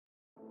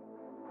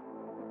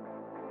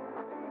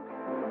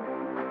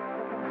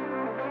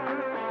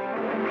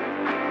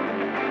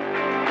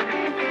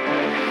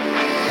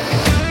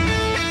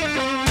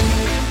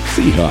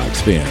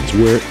Seahawks fans,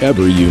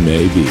 wherever you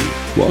may be,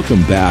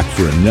 welcome back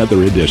for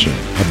another edition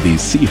of the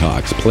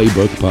Seahawks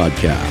Playbook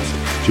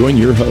Podcast. Join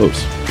your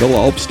host, Bill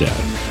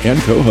Alpstead, and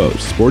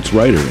co-host, sports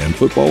writer and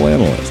football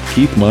analyst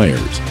Keith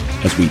Myers,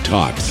 as we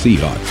talk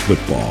Seahawks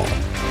football.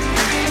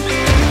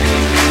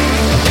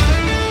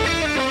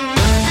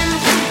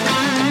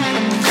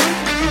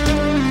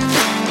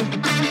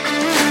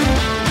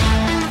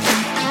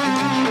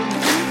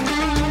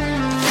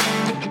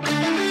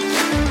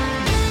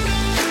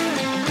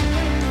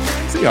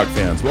 Seahawks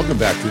fans, welcome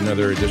back to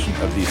another edition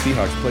of the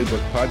Seahawks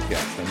Playbook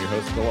Podcast. I'm your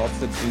host, Bill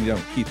Alpstead, sitting down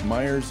with Keith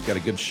Myers. Got a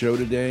good show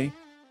today.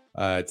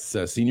 It's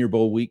Senior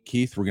Bowl week,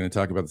 Keith. We're going to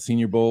talk about the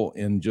Senior Bowl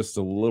in just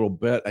a little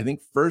bit. I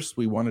think first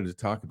we wanted to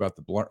talk about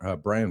the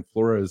Brian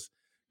Flores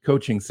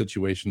coaching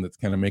situation that's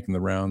kind of making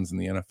the rounds in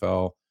the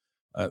NFL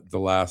the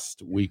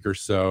last week or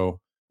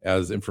so.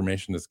 As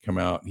information has come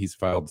out, he's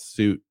filed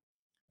suit,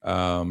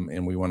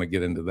 and we want to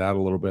get into that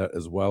a little bit,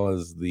 as well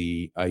as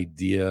the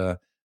idea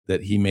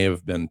that he may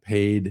have been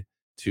paid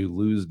to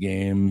lose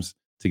games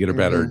to get a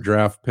better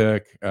draft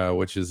pick,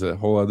 which is a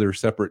whole other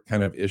separate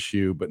kind of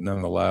issue, but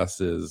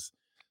nonetheless is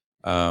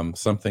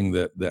something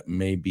that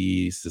may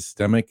be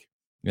systemic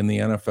in the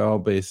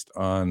NFL based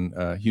on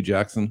Hugh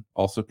Jackson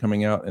also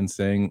coming out and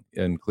saying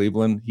in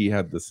Cleveland he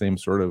had the same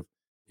sort of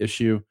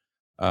issue.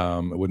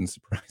 It wouldn't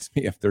surprise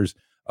me if there's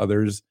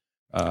others,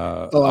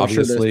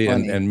 obviously, sure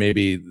and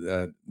maybe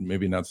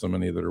not so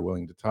many that are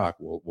willing to talk.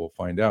 We'll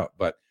find out,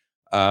 but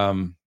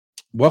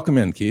welcome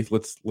in, Keith.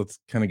 Let's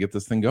kind of get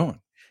this thing going.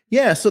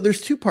 Yeah, so there's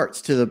two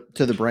parts to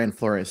the Brian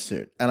Flores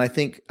suit, and I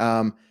think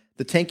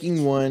the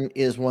tanking one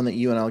is one that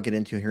you and I'll get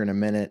into here in a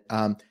minute.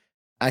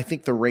 I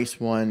think the race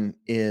one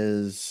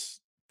is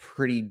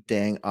pretty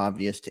dang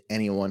obvious to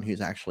anyone who's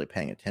actually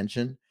paying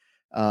attention.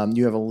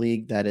 You have a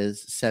league that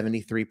is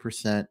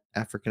 73%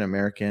 African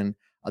American.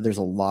 There's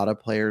a lot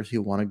of players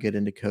who want to get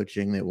into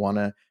coaching. They want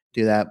to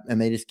do that, and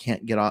they just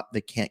can't get off.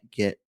 They can't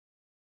get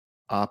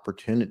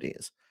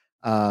opportunities.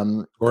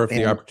 Or if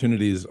the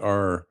opportunities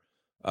are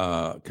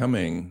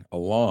coming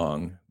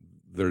along,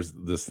 there's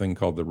this thing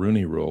called the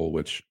Rooney Rule,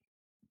 which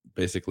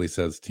basically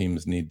says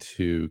teams need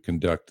to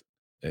conduct,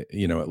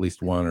 at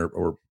least one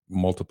or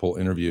multiple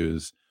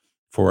interviews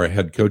for a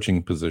head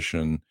coaching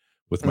position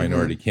with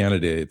minority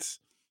candidates,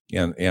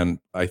 and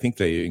I think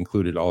they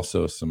included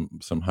also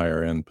some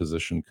higher end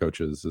position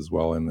coaches as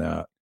well in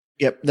that.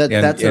 Yep,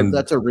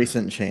 that's a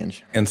recent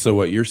change. And so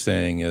what you're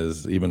saying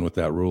is, even with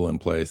that rule in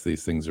place,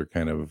 these things are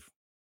kind of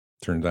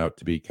turned out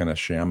to be kind of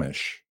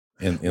shamish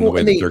in the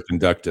way that they're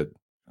conducted.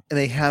 And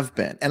they have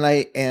been.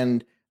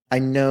 And I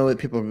know that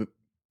people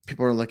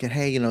are looking,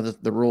 hey,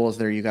 the rule is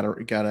there. You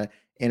gotta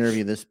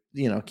interview this,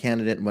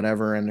 candidate and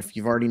whatever. And if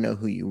you already know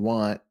who you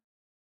want,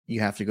 you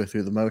have to go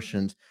through the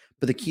motions.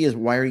 But the key is,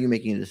 why are you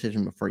making a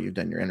decision before you've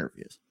done your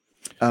interviews?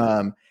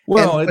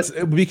 It's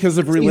because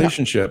of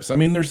relationships. I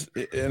mean,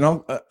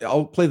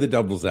 I'll play the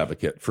devil's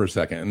advocate for a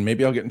second, and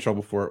maybe I'll get in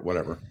trouble for it,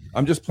 whatever.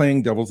 I'm just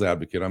playing devil's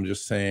advocate. I'm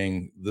just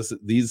saying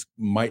these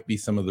might be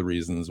some of the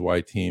reasons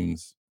why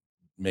teams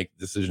make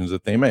decisions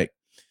that they make.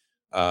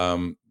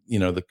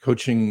 The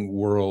coaching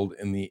world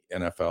in the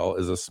NFL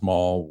is a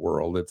small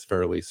world. It's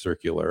fairly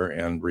circular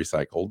and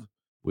recycled.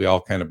 We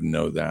all kind of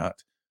know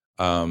that.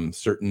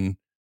 Certain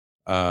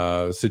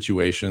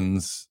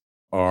situations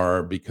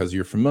are because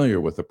you're familiar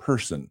with a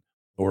person,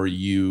 or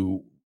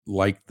you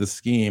like the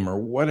scheme, or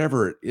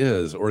whatever it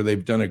is, or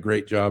they've done a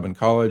great job in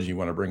college, you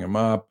want to bring them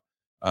up.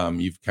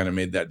 You've kind of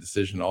made that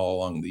decision all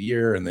along the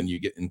year, and then you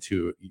get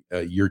into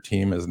your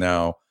team is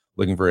now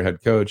looking for a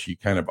head coach. You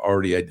kind of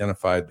already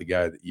identified the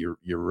guy that you're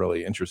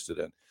really interested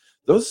in.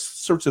 Those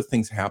sorts of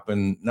things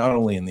happen not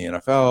only in the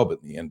NFL, but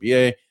in the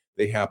NBA.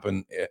 They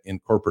happen in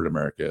corporate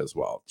America as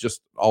well,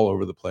 just all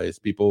over the place.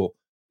 People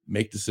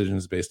make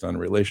decisions based on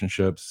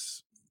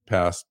relationships,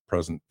 past,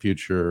 present,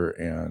 future,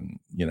 and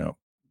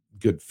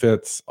good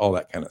fits, all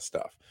that kind of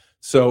stuff.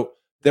 So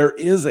there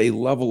is a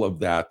level of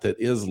that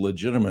is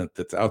legitimate,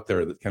 that's out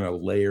there, that kind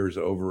of layers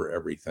over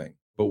everything.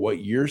 But what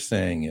you're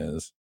saying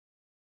is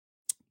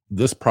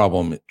this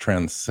problem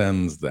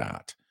transcends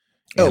that,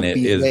 and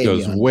it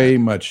goes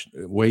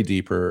way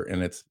deeper,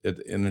 and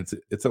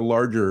it's a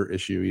larger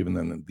issue even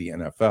than the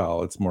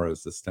NFL. It's more a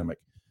systemic,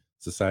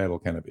 societal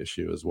kind of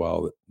issue as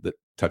well that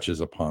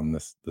touches upon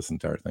this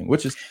entire thing,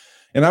 which is.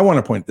 And I want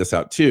to point this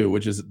out too,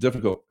 which is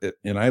difficult.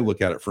 And I look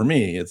at it, for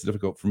me, it's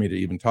difficult for me to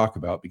even talk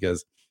about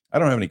because I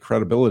don't have any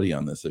credibility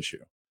on this issue.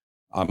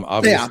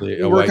 Obviously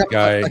a white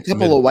guy, a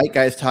couple of white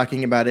guys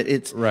talking about it.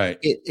 It's right.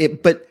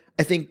 But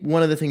I think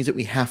one of the things that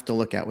we have to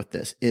look at with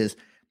this is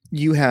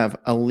you have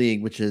a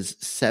league which is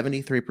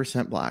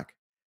 73% black.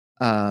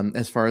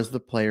 As far as the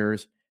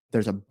players,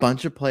 there's a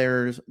bunch of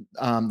players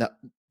that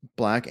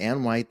black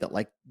and white that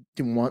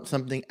want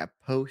something at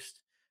post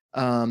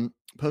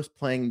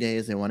playing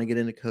days. They want to get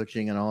into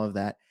coaching and all of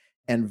that.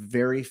 And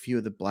very few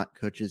of the black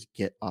coaches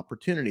get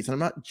opportunities. And I'm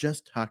not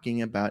just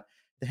talking about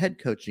the head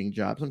coaching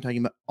jobs. I'm talking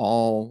about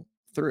all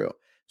through.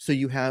 So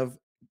you have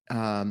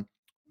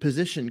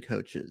position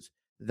coaches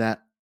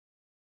that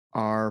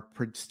are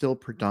still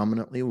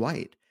predominantly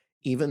white.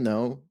 even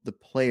though the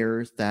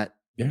players that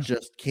Yeah.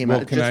 just came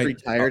Well, out, can just I?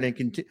 retired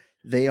and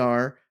they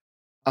are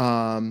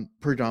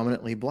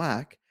predominantly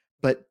black,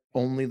 but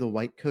only the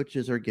white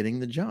coaches are getting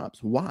the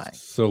jobs. Why?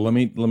 So let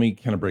me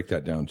kind of break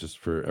that down just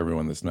for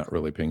everyone that's not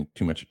really paying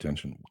too much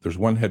attention. There's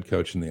one head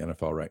coach in the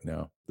NFL right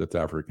now that's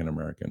African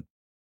American.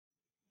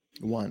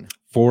 One.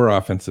 4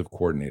 offensive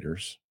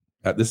coordinators.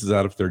 This is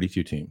out of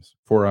 32 teams.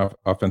 4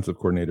 offensive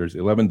coordinators,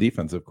 11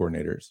 defensive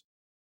coordinators,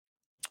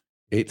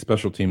 8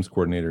 special teams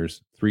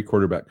coordinators, 3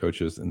 quarterback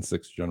coaches, and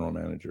 6 general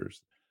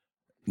managers.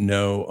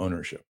 No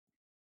ownership.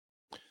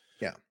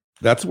 Yeah.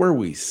 That's where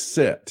we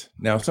sit.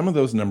 Now, some of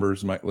those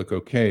numbers might look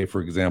okay.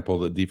 For example,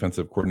 the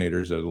defensive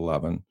coordinators at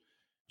 11,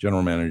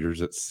 general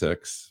managers at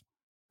 6,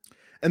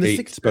 And the 8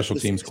 six special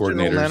the teams six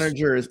general coordinators.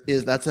 managers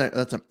is that's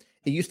a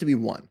it used to be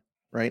one,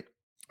 right?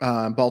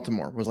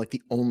 Baltimore was like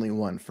the only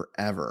one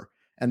forever.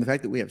 And the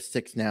fact that we have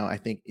 6 now, I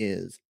think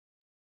it's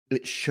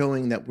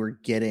showing that we're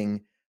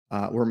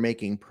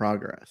making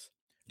progress.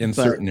 In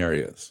But certain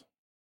areas,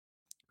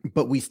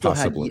 we still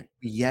had possibly.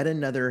 yet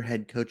another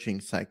head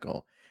coaching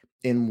cycle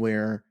in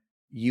where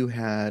you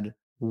had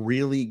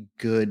really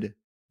good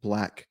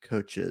black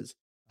coaches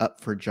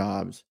up for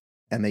jobs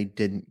and they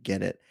didn't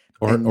get it.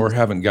 Or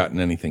haven't gotten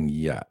anything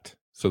yet.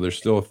 So there's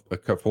still a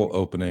couple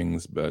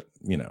openings, but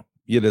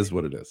it is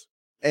what it is.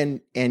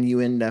 And you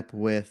end up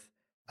with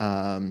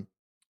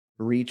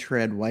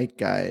retread white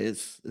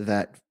guys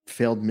that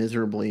failed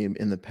miserably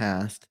in the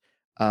past.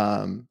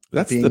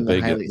 That's being the the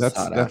big. highly sought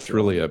That's after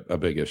really one. a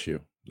big issue.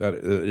 That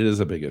it is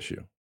a big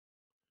issue.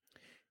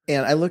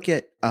 And I look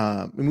at,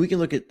 and we can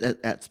look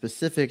at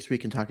specifics. We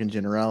can talk in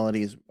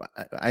generalities.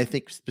 I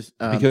think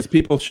Because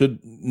people should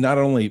not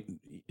only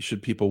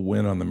should people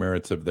win on the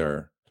merits of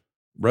their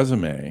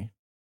resume,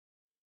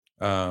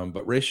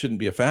 but race shouldn't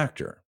be a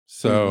factor.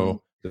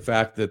 So the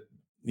fact that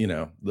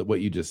that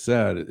what you just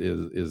said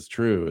is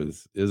true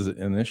is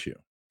an issue.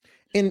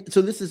 And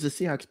so this is a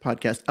Seahawks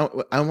podcast.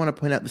 I want to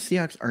point out the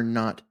Seahawks are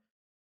not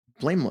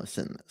blameless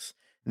in this.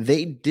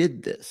 They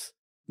did this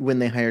when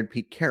they hired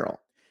Pete Carroll.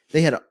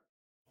 They had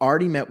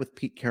already met with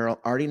Pete Carroll,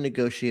 already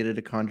negotiated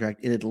a contract.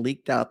 It had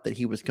leaked out that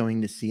he was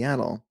going to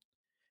Seattle.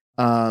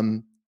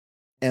 And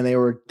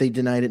they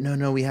denied it.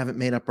 No, we haven't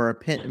made up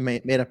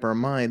our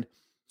mind.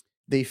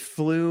 They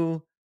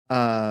flew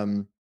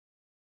some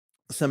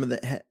of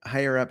the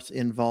higher ups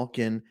in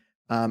Vulcan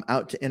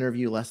out to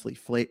interview Leslie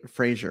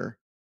Frazier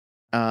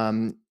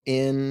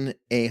in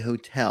a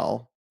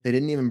hotel. They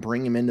didn't even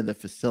bring him into the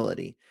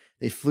facility.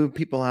 They flew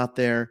people out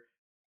there,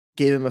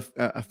 gave him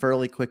a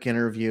fairly quick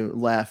interview,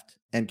 left,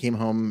 and came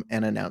home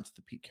and announced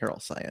the Pete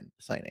Carroll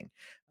signing.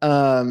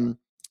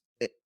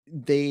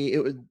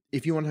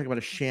 If you want to talk about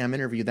a sham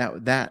interview,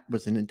 that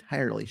was an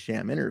entirely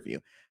sham interview.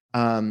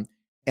 And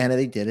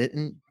they did it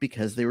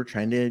because they were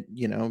trying to,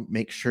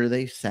 make sure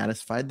they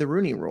satisfied the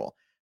Rooney Rule.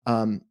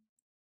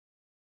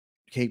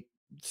 Okay,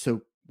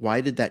 so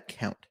why did that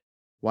count?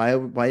 Why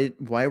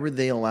were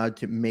they allowed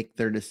to make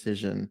their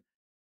decision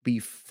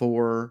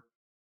before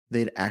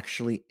they'd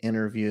actually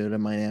interviewed a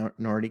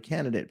minority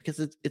candidate? Because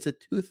it's a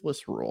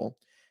toothless rule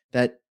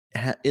that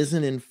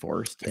isn't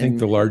enforced. I think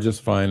the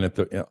largest fine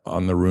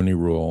on the Rooney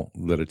Rule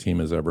that a team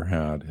has ever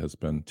had has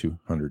been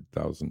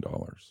 $200,000.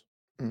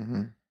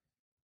 Mm-hmm.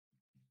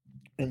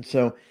 And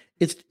so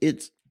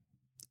it's.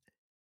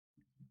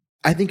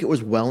 I think it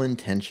was well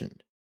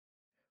intentioned,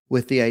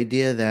 with the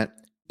idea that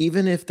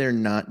even if they're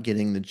not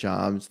getting the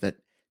jobs, that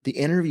the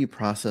interview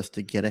process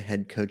to get a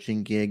head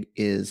coaching gig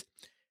it's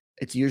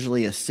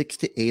usually a 6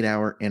 to 8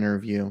 hour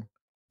interview.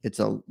 It's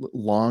a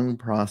long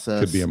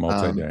process. Could be a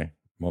multi-day.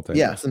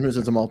 Yeah, sometimes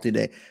it's a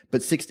multi-day,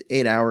 but 6 to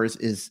 8 hours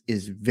is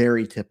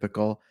very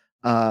typical.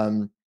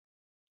 And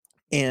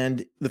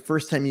the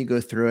first time you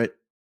go through it,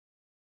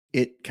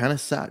 it kind of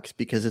sucks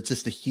because it's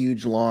just a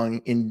huge,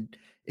 long,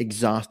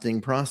 exhausting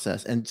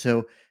process. And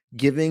so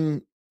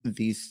giving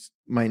these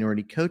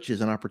minority coaches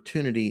an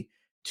opportunity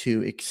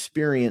to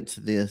experience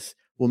this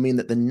will mean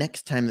that the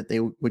next time that they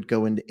would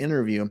go into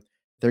interview,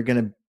 they're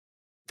going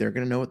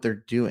to know what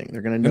they're doing.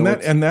 They're going to know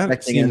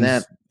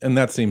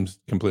that seems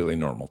completely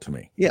normal to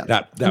me. Yeah.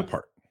 That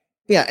part.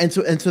 Yeah. And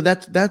so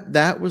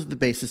that was the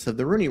basis of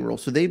the Rooney Rule.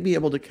 So they'd be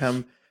able to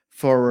come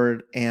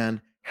forward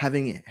and,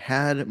 having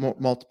had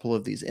multiple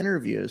of these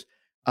interviews,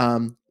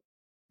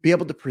 be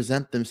able to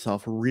present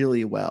themselves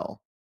really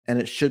well,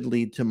 and it should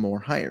lead to more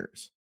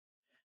hires.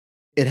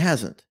 It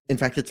hasn't. In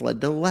fact, it's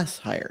led to less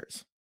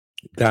hires.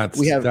 That's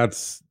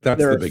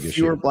the big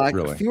issue.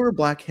 Fewer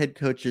black head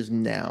coaches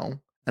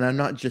now, and I'm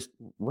not just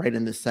right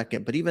in this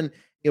second, but even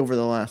over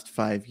the last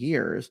 5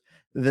 years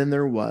than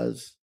there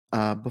was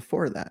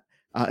before that.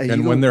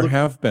 And when there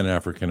have been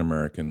African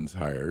Americans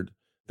hired,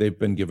 they've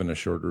been given a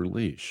shorter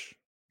leash.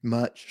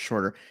 Much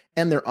shorter.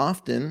 And they're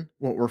often,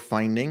 what we're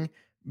finding,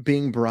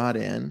 being brought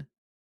in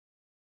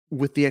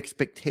with the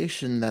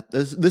expectation that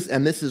this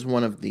is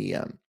one of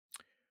the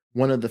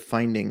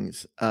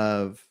findings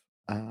of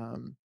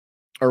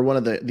or one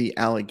of the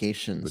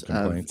allegations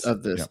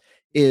of this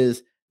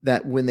is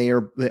that when they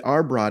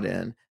are brought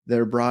in,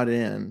 they're brought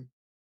in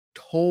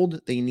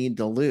told they need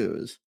to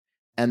lose,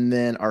 and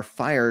then are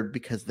fired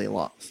because they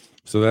lost.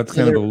 So that's So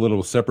kind of a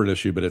little separate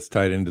issue, but it's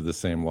tied into the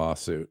same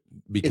lawsuit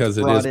because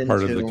it is brought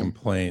part of the into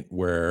complaint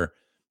where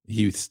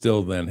he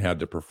still then had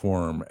to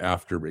perform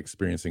after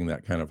experiencing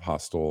that kind of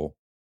hostile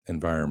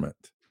environment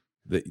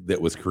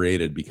that was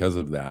created because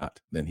of that.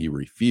 Then he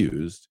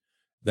refused,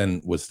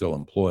 then was still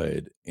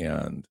employed,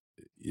 and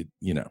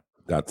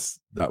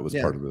that was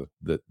yeah part of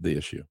the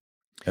issue,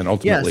 and yeah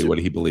ultimately so what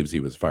he believes he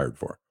was fired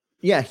for.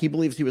 yeah, he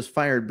believes he was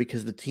fired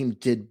because the team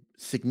did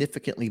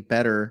significantly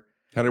better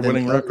Had a than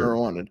winning the owner record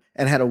wanted,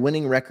 and had a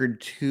winning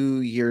record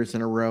 2 years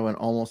in a row, and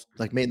almost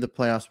like made the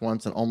playoffs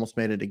once and almost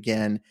made it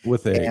again.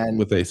 with And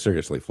a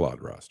seriously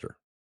flawed roster.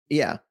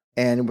 yeah,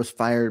 and was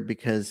fired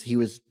because he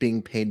was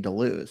being paid to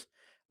lose.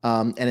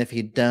 And if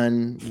he'd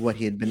done what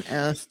he had been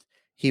asked,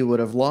 he would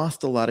have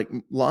lost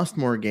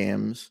more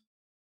games,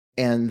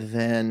 and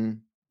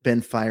then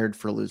been fired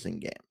for losing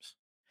games.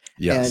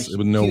 And Yes, it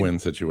was no win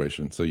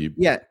situation. So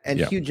yeah, and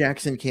yeah, Hugh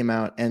Jackson came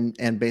out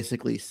and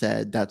basically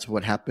said that's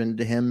what happened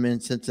to him in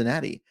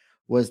Cincinnati,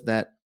 was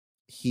that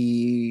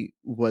he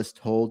was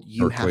told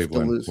you or have to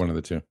Cleveland, lose. one of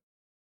the two.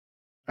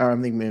 Or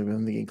I'm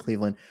thinking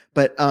Cleveland,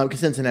 but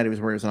because Cincinnati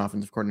was where he was an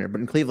offensive coordinator, but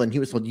in Cleveland he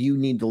was told you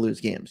need to lose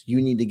games.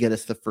 You need to get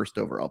us the first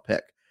overall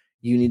pick.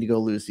 You need to go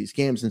lose these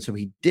games, and so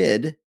he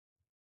did,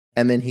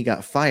 and then he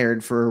got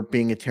fired for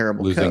being a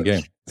terrible Losing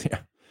game. coach. Yeah.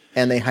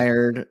 And they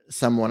hired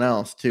someone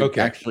else to Okay.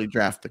 actually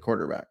draft the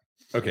quarterback.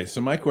 Okay. So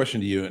my question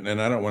to you, and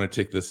I don't want to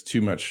take this too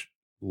much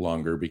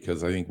longer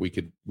because I think we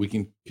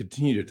can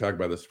continue to talk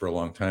about this for a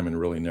long time and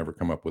really never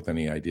come up with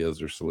any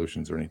ideas or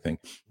solutions or anything.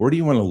 Where do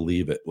you want to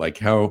leave it? Like,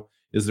 how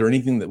is there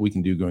anything that we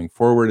can do going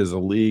forward as a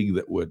league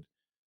that would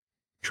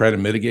try to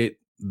mitigate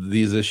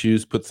these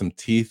issues, put some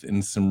teeth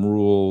in some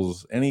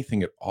rules,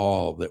 anything at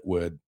all that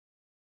would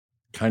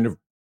kind of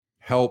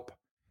help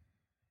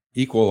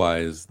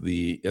equalize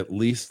at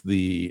least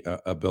the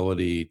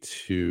ability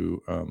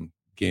to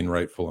gain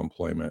rightful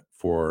employment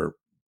for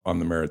on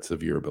the merits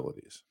of your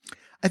abilities?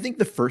 I think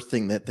the first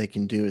thing that they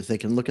can do is they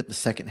can look at the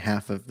second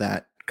half of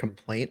that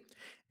complaint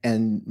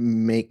and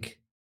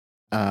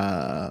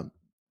uh,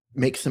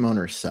 make some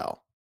owners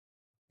sell,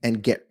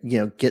 and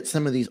get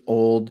some of these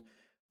old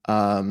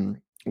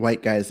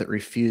white guys that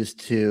refuse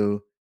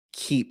to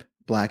keep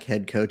black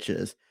head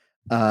coaches,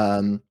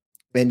 um,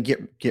 and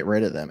get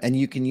rid of them. And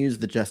you can use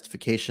the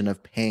justification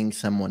of paying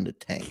someone to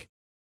tank.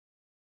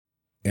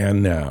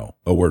 And now,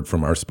 a word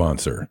from our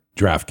sponsor,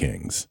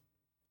 DraftKings.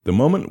 The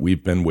moment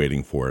we've been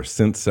waiting for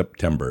since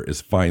September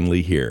is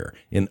finally here.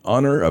 In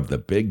honor of the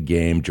big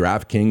game,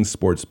 DraftKings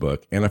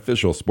Sportsbook, an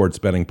official sports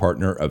betting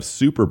partner of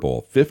Super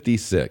Bowl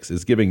 56,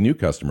 is giving new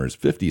customers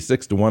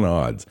 56-1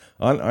 odds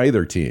on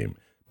either team.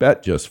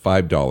 Bet just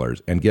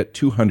 $5 and get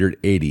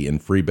 $280 in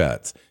free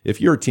bets if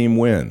your team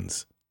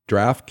wins.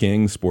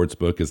 DraftKings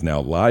Sportsbook is now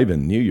live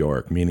in New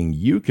York, meaning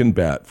you can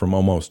bet from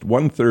almost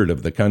 1/3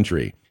 of the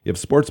country. If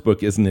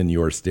Sportsbook isn't in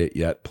your state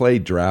yet, play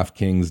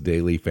DraftKings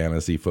Daily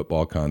Fantasy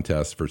Football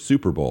Contest for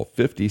Super Bowl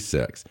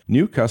 56.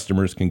 New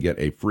customers can get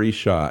a free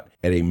shot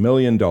at $1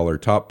 million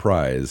top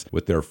prize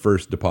with their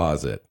first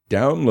deposit.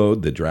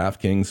 Download the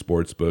DraftKings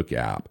Sportsbook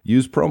app.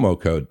 Use promo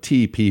code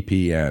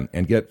TPPN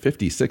and get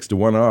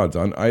 56-1 odds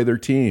on either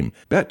team.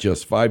 Bet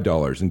just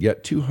 $5 and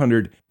get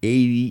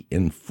 $280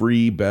 in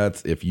free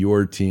bets if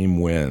your team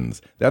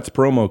wins. That's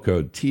promo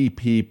code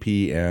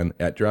TPPN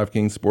at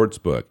DraftKings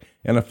Sportsbook,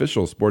 an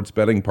official sports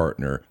betting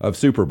partner of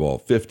Super Bowl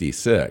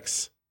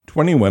 56.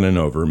 21 and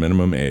over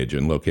minimum age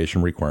and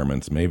location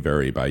requirements may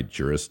vary by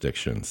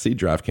jurisdiction. See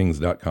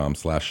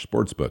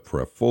DraftKings.com/sportsbook for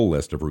a full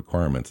list of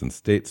requirements and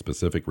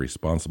state-specific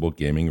responsible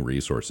gaming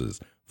resources.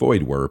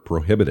 Void where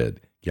prohibited.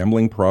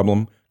 Gambling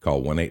problem?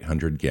 Call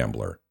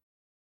 1-800-GAMBLER.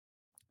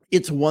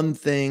 It's one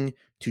thing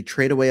to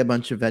trade away a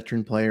bunch of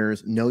veteran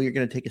players, know you're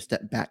going to take a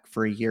step back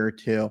for a year or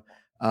two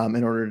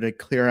in order to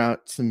clear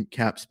out some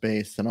cap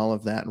space and all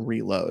of that and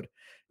reload.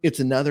 It's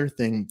another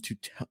thing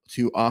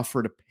to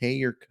offer to pay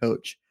your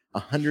coach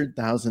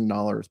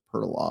 $100,000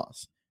 per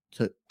loss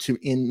to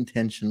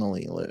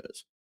intentionally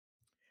lose.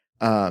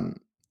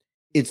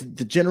 It's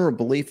the general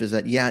belief is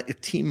that a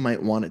team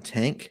might want to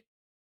tank,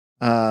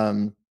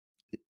 um,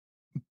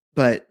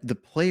 but the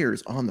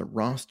players on the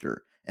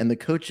roster and the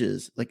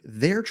coaches, like,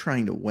 they're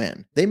trying to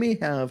win. They may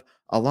have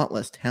a lot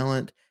less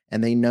talent,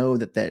 and they know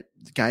that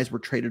guys were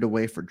traded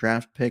away for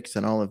draft picks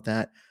and all of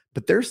that,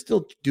 but they're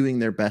still doing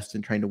their best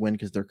and trying to win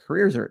because their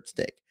careers are at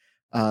stake.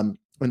 And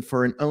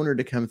for an owner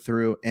to come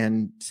through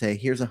and say,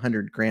 "Here's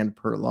 $100,000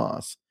 per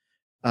loss,"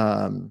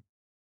 That's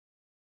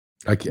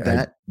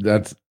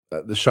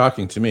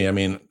shocking to me. I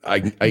mean, I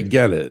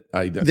get it.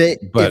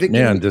 if But it can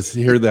man, be, just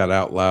hear that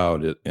out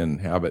loud and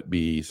have it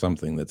be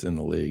something that's in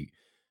the league,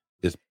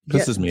 it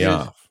pisses me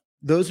off.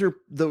 those are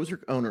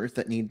owners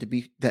that need to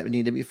be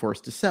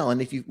forced to sell.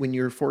 And when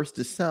you're forced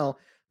to sell,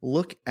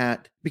 look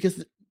at,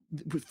 because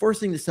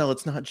forcing to sell,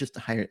 it's not just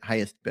the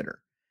highest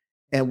bidder.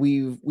 And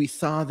we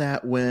saw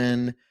that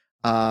when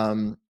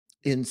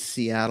in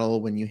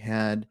Seattle, when you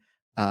had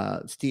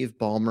Steve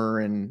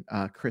Ballmer and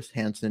Chris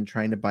Hansen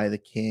trying to buy the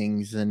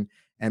Kings and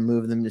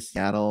move them to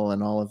Seattle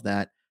and all of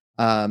that.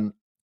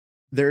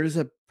 there's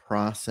a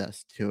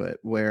process to it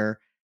where,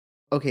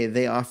 okay,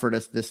 they offered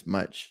us this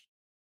much.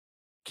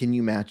 Can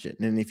you match it?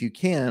 And if you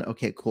can,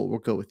 okay, cool, we'll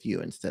go with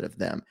you instead of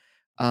them.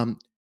 Um,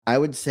 I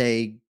would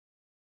say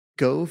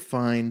go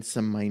find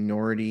some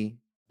minority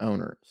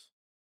owners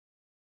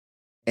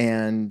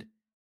and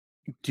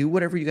do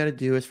whatever you got to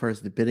do as far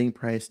as the bidding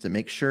price to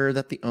make sure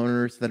that the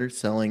owners that are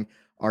selling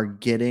are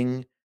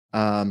getting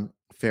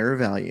fair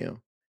value,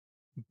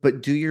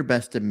 but do your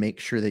best to make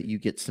sure that you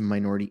get some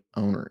minority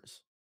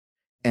owners.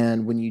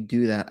 And when you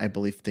do that, I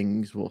believe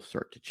things will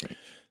start to change.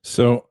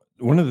 So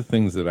one of the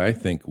things that I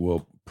think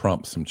will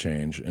prompt some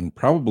change, and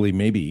probably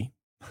maybe,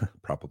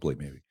 probably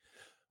maybe,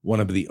 one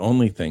of the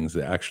only things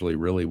that actually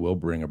really will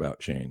bring about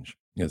change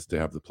is to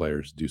have the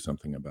players do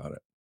something about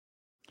it.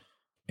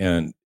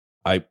 And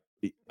I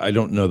I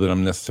don't know that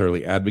I'm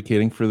necessarily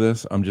advocating for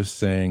this. I'm just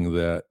saying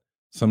that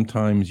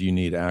sometimes you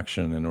need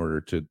action in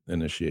order to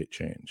initiate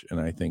change.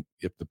 And I think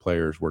if the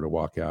players were to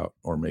walk out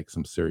or make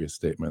some serious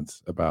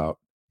statements about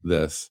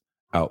this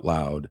out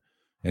loud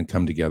and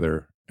come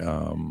together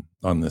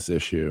on this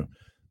issue,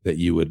 that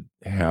you would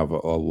have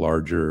a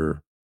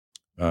larger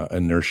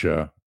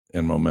inertia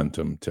and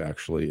momentum to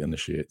actually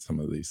initiate some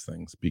of these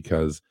things.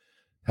 Because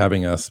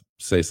having us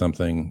say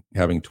something,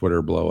 having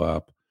Twitter blow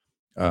up,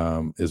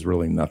 is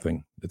really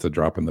nothing. It's a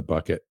drop in the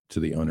bucket to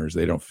the owners.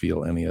 They don't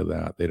feel any of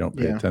that. They don't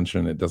pay Yeah.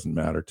 attention. It doesn't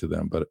matter to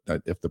them. But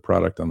if the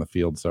product on the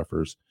field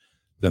suffers,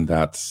 then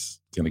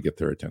that's going to get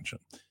their attention.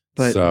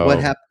 But So,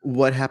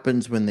 what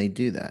happens when they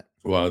do that?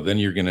 well, then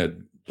you're going to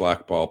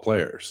blackball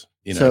players,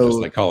 just So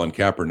like Colin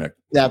Kaepernick.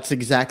 that's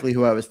exactly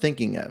who I was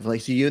thinking of.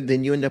 Like, so you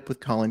end up with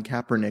Colin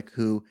Kaepernick,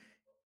 who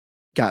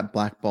got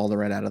blackballed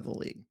right out of the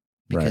league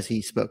because Right.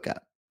 he spoke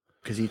up,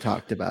 because he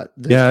talked about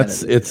those Yeah,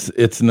 kind of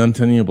it's an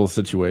untenable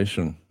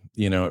situation.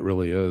 It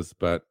really is.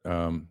 But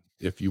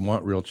if you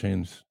want real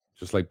change,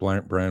 just like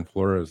Brian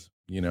Flores,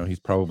 he's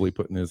probably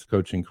putting his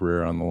coaching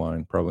career on the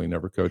line. Probably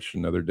never coached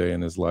another day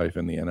in his life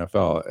in the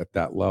NFL at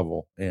that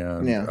level,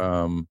 and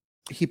Yeah.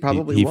 He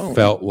probably he won't.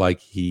 felt like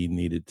he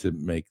needed to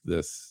make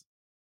this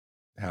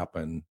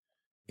happen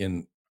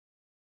in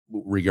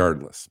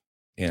regardless.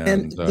 And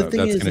And the thing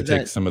that's is going to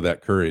take that some of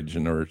that courage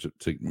in order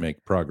to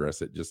make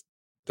progress. It just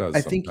does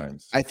I think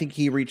sometimes. I think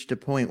he reached a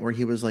point where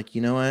he was like,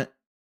 you know what?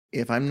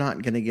 If I'm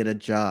not going to get a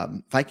job,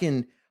 if I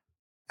can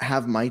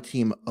have my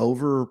team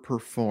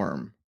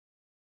overperform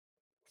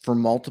for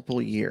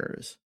multiple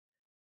years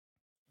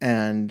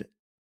and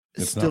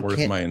It's not still worth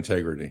can't my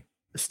integrity.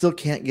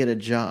 get a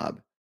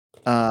job,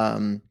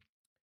 um,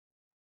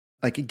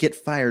 like get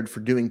fired for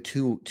doing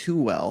too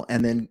well,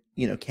 and then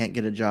can't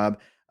get a job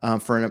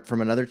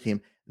from another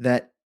team,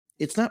 that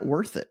it's not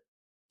worth it.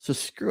 So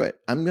screw it.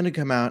 I'm going to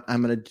come out.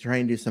 I'm going to try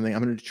and do something.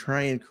 I'm going to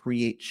try and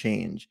create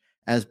change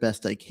as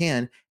best I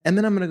can, and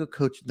then I'm going to go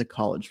coach at the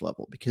college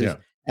level, because Yeah.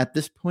 at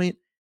this point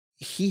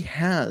he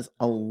has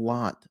a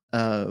lot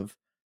of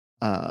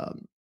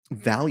um,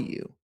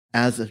 value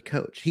as a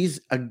coach. He's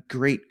a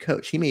great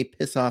coach. He may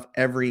piss off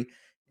every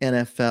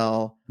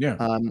NFL Yeah.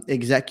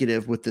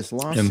 executive with this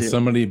And lawsuit,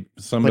 somebody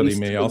but he's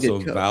may still a also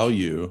good coach.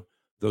 value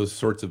those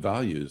sorts of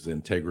values,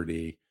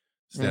 integrity,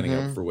 standing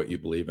up Mhm. for what you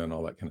believe in,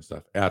 all that kind of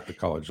stuff at the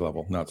college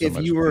level, not so If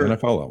much you at the were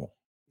NFL level.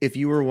 if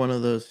you were one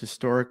of those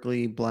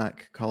historically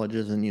black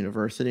colleges and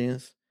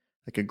universities,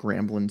 like a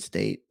Grambling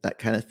State, that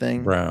kind of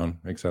thing, Brown,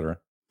 etc.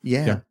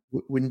 Yeah.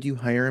 yeah, wouldn't you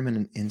hire him in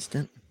an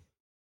instant?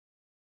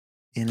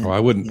 In Well, an I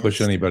wouldn't push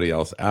instant. anybody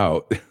else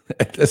out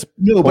at this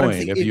No, but I'm point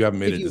saying, if you haven't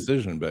made if a you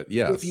decision. But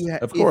yes, of if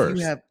you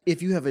course.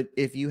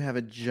 have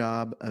a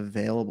job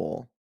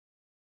available,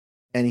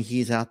 and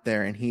he's out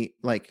there, and he,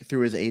 like,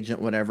 through his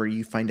agent, whatever,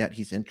 you find out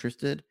he's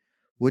interested,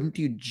 wouldn't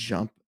you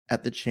jump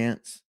at the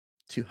chance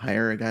to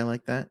hire a guy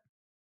like that?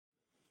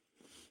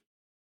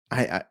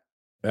 I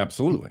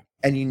Absolutely.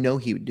 and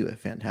he would do a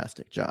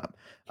fantastic job.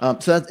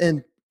 So that's,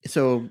 and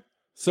so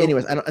So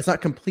anyways, it's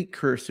not complete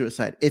career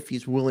suicide if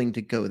he's willing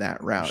to go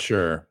that route.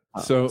 sure.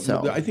 So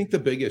So I think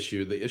the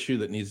issue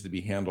that needs to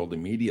be handled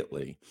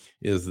immediately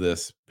is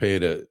this pay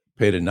to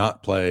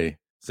not play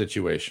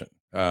situation.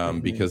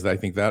 Mhm. Because I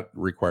think that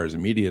requires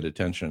immediate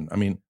attention. I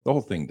mean, the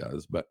whole thing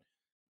does, but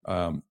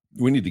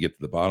we need to get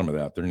to the bottom of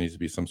that. There needs to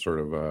be some sort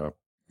of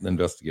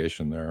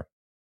investigation there.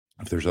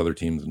 If there's other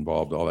teams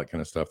involved, all that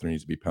kind of stuff, there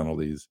needs to be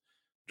penalties,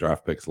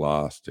 draft picks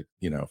lost,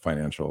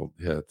 financial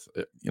hits,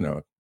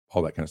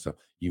 all that kind of stuff.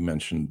 You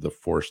mentioned the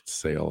forced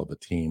sale of a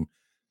team.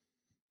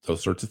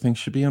 Those sorts of things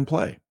should be in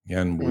play,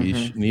 and we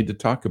Mhm. need to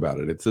talk about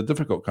it. It's a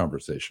difficult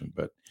conversation,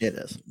 but It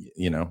is.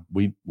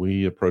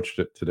 we approached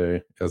it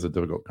today as a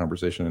difficult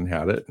conversation and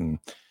had it, and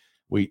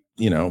we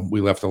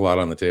left a lot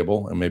on the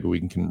table, and maybe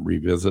we can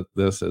revisit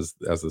this as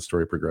the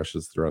story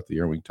progresses throughout the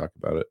year. We can talk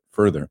about it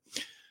further.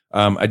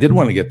 I did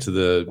want to get to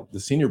the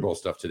Senior Bowl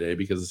stuff today,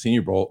 because the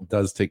Senior Bowl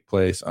does take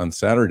place on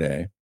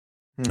Saturday,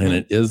 and Mhm.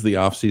 it is the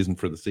off season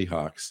for the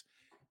Seahawks,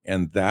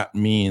 and that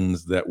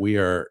means that we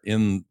are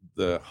in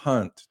the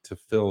hunt to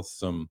fill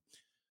some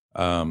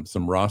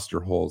roster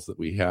holes that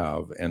we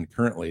have, and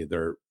currently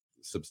they're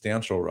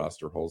substantial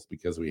roster holes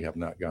because we have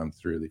not gone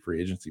through the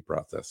free agency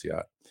process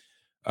yet.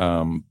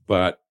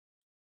 But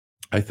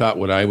I thought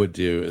what I would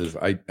do is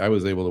I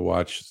was able to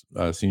watch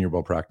Senior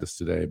Bowl practice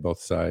today, both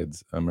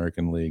sides,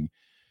 American League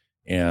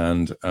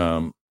and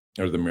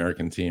or the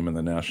American team and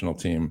the national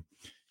team,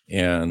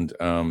 and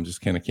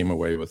just kind of came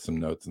away with some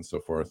notes and so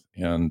forth,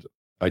 and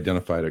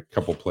identified a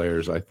couple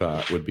players I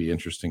thought would be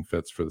interesting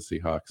fits for the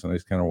Seahawks, and I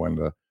just kind of wanted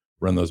to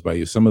run those by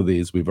you. Some of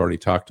these we've already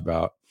talked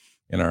about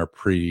in our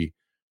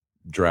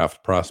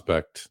pre-draft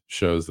prospect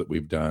shows that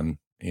we've done,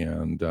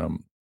 and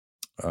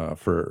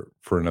for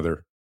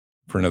another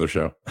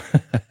show.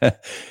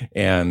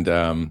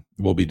 And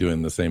we'll be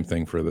doing the same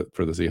thing for the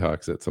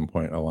Seahawks at some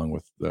point, along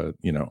with the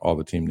all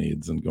the team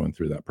needs and going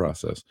through that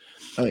process.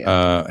 Oh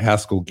yeah.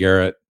 Haskell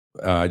Garrett,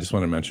 I just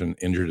want to mention,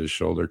 injured his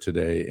shoulder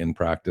today in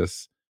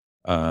practice.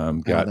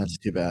 Got that's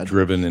too bad.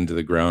 driven into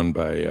the ground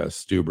by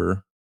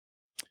Stuber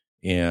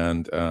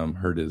and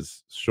hurt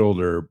his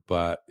shoulder,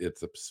 but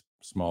it's a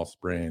small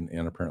sprain,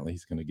 and apparently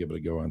he's going to give it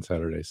a go on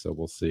Saturday, so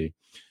we'll see.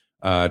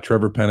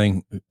 Trevor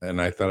Penning,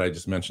 and I thought I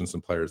just mentioned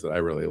some players that I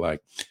really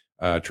like.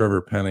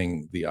 Trevor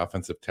Penning, the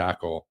offensive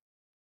tackle,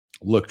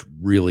 looked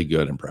really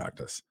good in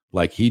practice.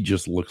 Like, he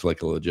just looks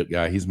like a legit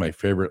guy. He's my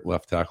favorite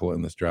left tackle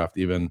in this draft,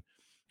 even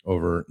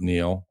over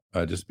Neal,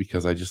 just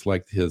because I just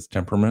liked his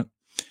temperament.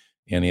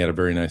 And he had a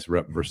very nice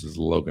rep versus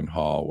Logan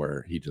Hall,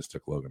 where he just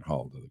took Logan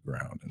Hall to the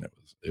ground, and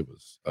it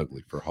was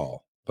ugly for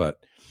Hall.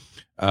 But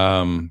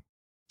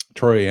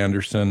Troy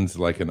Anderson's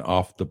like an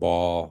off the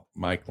ball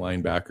Mike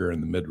linebacker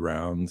in the mid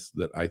rounds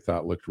that I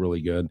thought looked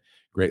really good.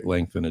 Great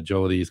length and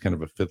agility. He's kind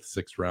of a 5th,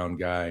 6th round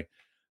guy.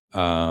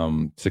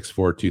 6'4",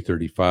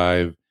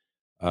 235.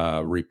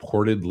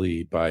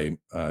 Reportedly by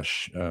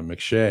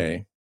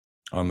McShay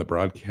on the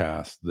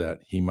broadcast that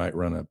he might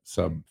run a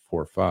sub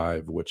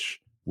 4.5, which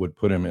would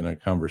put him in a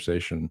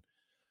conversation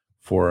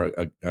for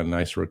a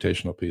nice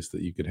rotational piece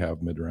that you could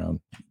have mid round,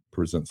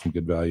 present some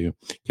good value.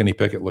 Kenny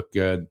Pickett looked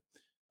good.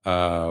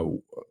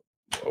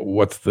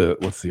 What's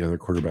the other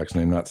quarterback's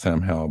name? Not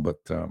Sam Howell, but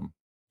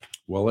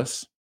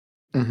Willis.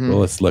 Mm-hmm.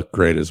 Willis looked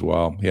great as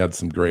well. He had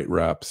some great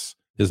reps.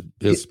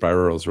 His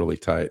spiral is really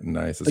tight and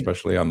nice,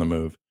 especially on the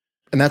move.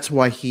 And that's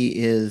why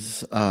he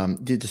is,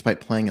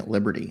 despite playing at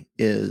Liberty,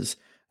 is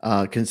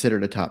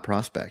considered a top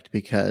prospect,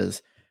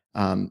 because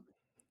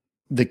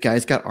the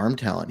guy's got arm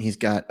talent. He's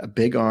got a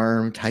big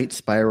arm, tight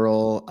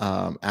spiral,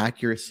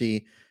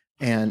 accuracy,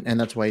 and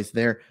that's why he's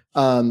there.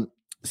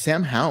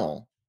 Sam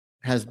Howell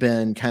has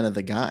been kind of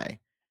the guy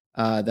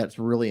that's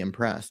really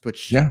impressed,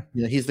 which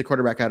he's the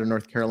quarterback out of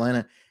North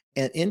Carolina.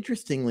 And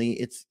interestingly,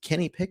 it's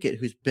Kenny Pickett,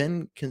 who's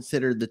been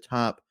considered the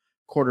top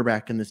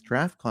quarterback in this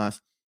draft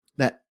class,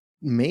 that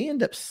may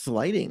end up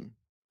sliding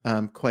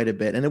quite a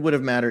bit. And it would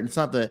have mattered. It's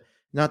not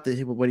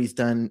what he's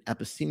done at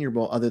the Senior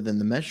Bowl, other than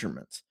the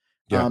measurements.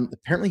 Yeah.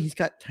 Apparently he's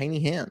got tiny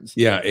hands.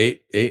 Yeah,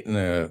 8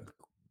 and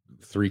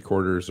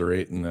 3/4 or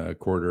 8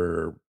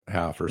 1/4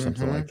 half or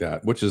something like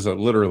that, which is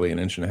literally 1.5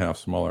 inches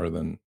smaller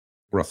than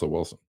Russell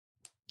Wilson.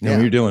 Now,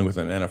 when you're dealing with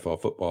an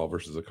NFL football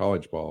versus a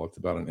college ball, it's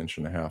about 1.5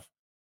 inches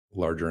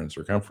larger in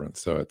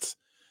circumference. So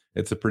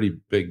it's a pretty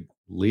big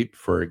leap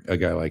for a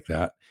guy like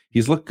that.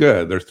 He's looked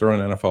good. They're throwing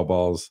NFL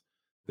balls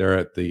there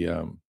at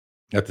the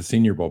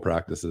Senior Bowl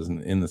practices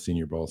and in the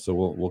Senior Bowl. So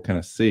we'll kind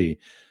of see.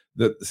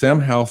 That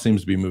Sam Howell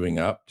seems to be moving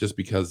up just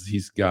because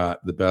he's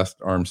got the best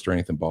arm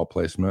strength and ball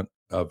placement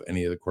of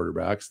any of the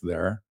quarterbacks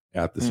there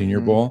at the Senior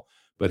Bowl,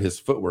 but his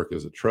footwork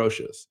is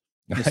atrocious.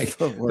 They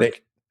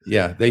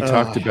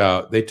talked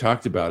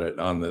about it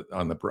on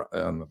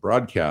the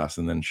broadcast,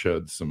 and then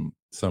showed some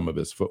of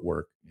his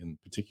footwork in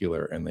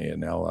particular, and they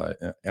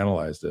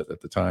analyzed it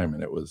at the time,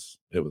 and it was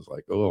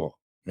like, oh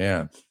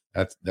man,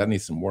 that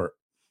needs some work.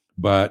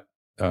 But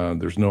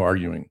there's no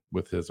arguing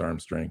with his arm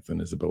strength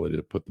and his ability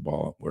to put the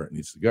ball where it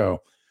needs to go.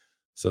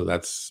 So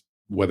that's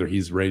whether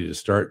he's ready to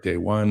start day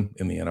one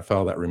in the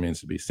NFL, that remains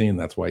to be seen.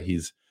 That's why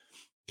he's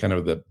kind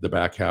of the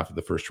back half of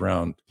the first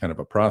round, kind of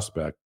a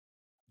prospect.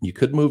 You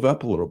could move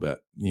up a little bit.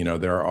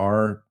 There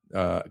are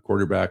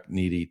quarterback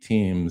needy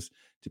teams,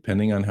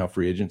 depending on how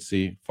free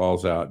agency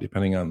falls out,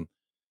 depending on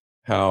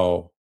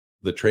how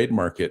the trade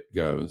market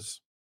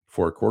goes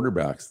for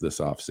quarterbacks this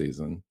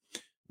offseason.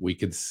 We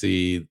could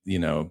see,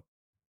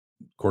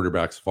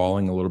 quarterbacks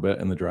falling a little bit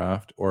in the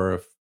draft, or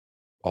if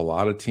a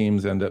lot of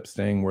teams end up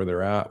staying where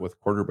they're at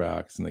with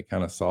quarterbacks and they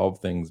kind of solve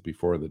things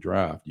before the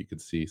draft, you could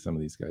see some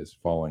of these guys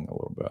falling a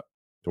little bit.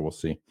 So we'll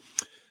see.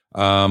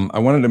 I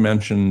wanted to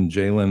mention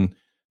Jalen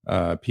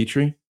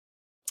Petrie,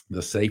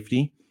 the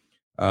safety.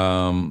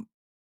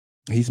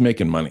 He's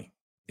making money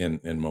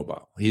in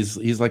mobile.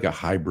 He's like a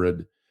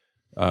hybrid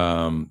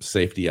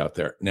safety out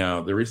there.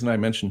 Now, the reason I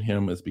mentioned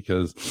him is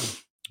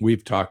because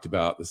we've talked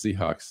about the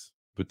Seahawks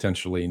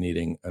potentially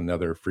needing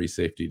another free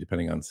safety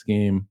depending on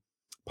scheme,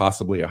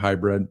 possibly a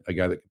hybrid, a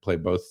guy that could play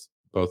both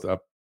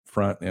up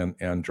front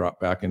and drop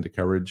back into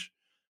coverage,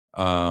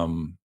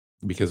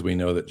 because we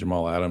know that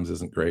Jamal Adams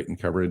isn't great in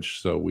coverage,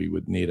 so we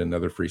would need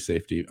another free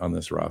safety on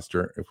this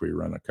roster if we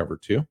run a cover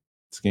 2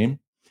 scheme.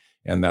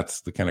 And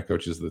that's the kind of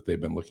coaches that they've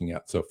been looking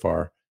at so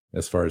far.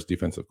 As far as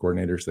defensive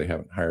coordinators, they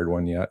haven't hired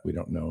one yet. We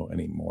don't know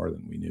any more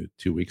than we knew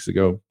 2 weeks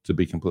ago, to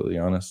be completely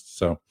honest.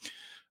 So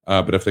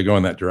But if they go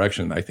in that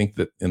direction, I think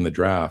that in the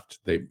draft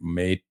they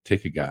may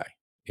take a guy,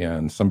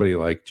 and somebody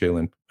like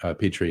Jalen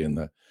Petrie in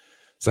the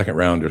second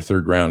round or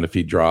third round, if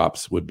he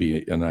drops, would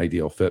be an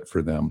ideal fit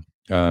for them.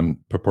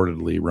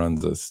 Purportedly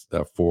runs a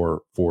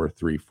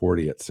 4.43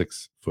 40 at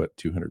 6 foot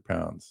 200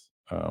 pounds,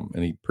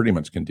 and he pretty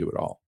much can do it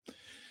all.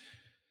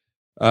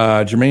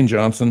 Jermaine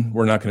Johnson,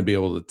 we're not going to be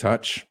able to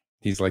touch.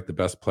 He's like the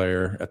best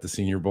player at the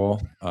Senior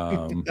Bowl.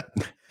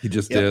 He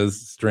just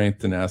is. Strength,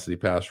 tenacity,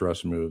 pass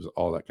rush moves,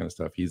 all that kind of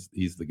stuff. He's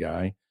the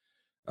guy.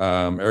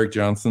 Eric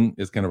Johnson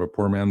is kind of a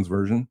poor man's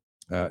version.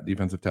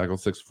 Defensive tackle,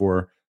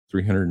 6'4",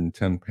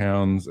 310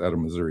 pounds, out of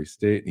Missouri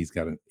State. He's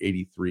got an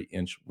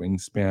 83-inch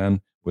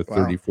wingspan with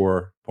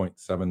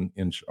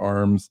 34.7-inch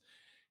arms,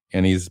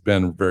 and he's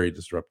been very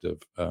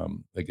disruptive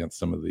against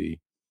some of the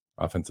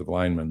offensive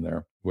linemen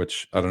there,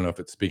 which I don't know if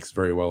it speaks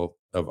very well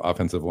of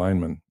offensive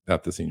linemen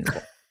at the Senior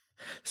Bowl.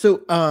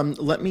 So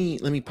let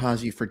me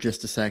pause you for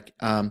just a sec,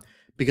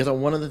 because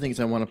one of the things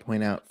I want to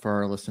point out for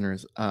our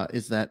listeners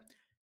is that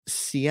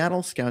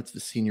Seattle scouts the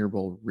Senior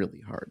Bowl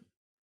really hard,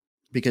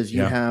 because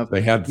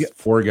they had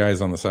 4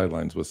 guys on the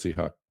sidelines with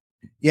Seahawk.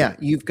 Yeah,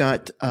 you've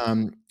got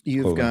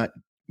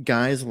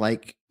guys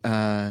like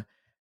that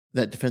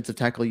defensive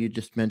tackle you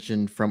just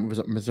mentioned from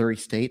Missouri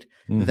State,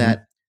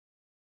 that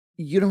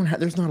you don't have.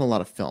 There's not a lot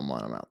of film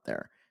on them out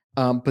there,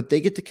 but they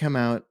get to come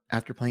out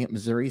after playing at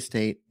Missouri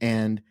State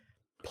and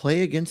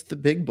play against the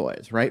big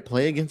boys, right?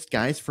 Play against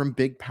guys from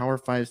big Power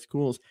 5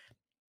 schools,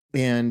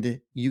 and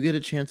you get a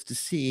chance to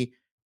see,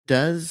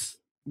 does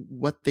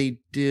what they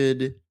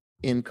did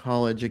in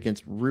college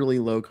against really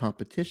low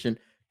competition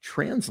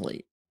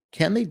translate?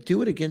 Can they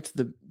do it against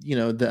the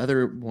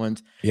other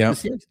ones? Yeah.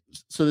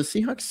 So the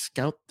Seahawks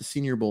scout the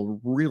Senior Bowl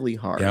really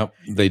hard. Yeah,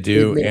 they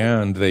do,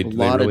 and they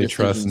really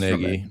trust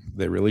Nagy.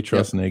 They really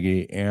trust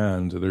Nagy,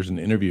 and there's an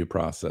interview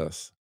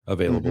process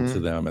available to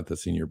them at the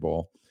Senior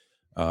Bowl.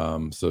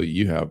 So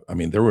you have,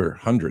 there were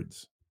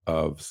hundreds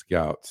of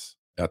scouts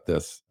at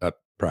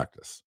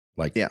practice,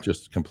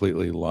 just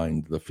completely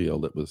lined the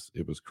field.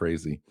 It was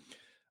crazy.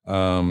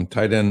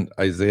 Tight end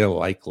Isaiah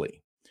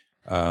Likely.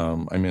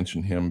 I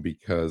mentioned him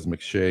because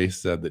McShay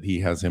said that he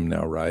has him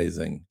now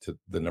rising to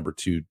the number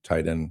 2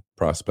 tight end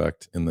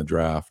prospect in the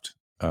draft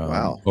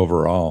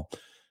overall,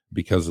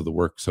 because of the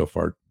work so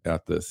far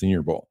at the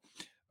Senior Bowl.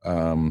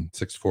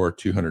 6'4",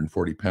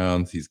 240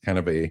 pounds. He's kind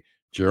of a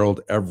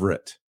Gerald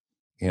Everett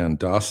and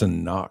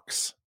Dawson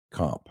Knox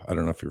comp. I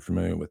don't know if you're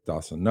familiar with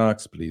Dawson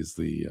Knox, but he was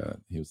the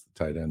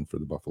tight end for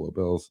the Buffalo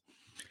Bills.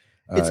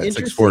 It's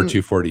 6'4",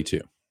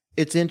 242.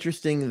 It's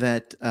interesting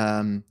that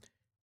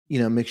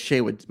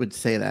McShay would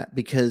say that,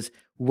 because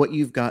what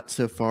you've got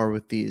so far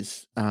with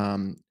these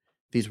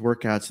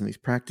workouts and these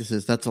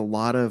practices, that's a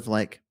lot of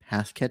like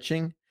pass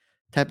catching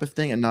type of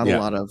thing, and not a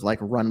lot of like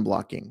run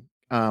blocking,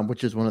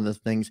 which is one of the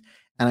things.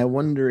 And I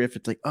wonder if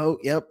it's like, oh,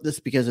 yep, this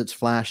because it's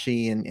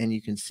flashy and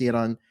you can see it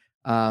on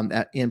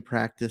in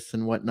practice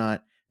and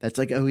whatnot. That's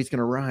like, oh, he's going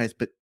to rise,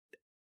 but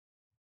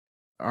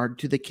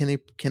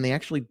can they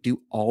actually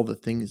do all the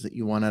things that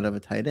you want out of a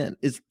tight end?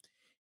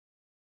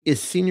 Is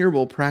Senior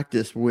Bowl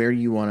practice where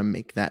you want to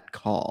make that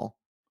call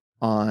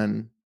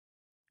on,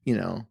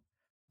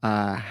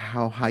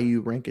 how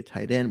you rank a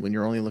tight end when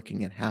you're only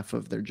looking at half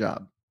of their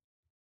job?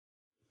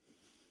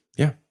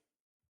 Yeah.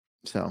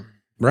 So.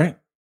 Right.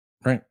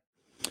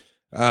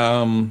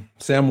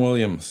 Sam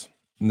Williams,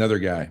 another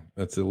guy.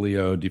 That's a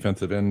Leo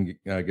defensive end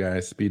guy.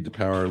 Speed to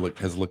power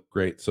has looked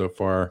great so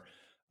far.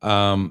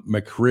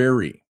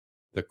 McCreary,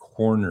 the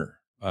corner,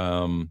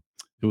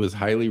 who was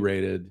highly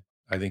rated,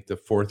 I think the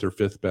 4th or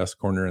 5th best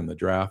corner in the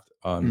draft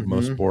on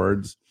most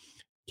boards,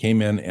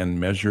 came in and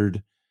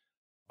measured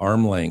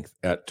arm length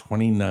at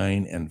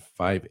 29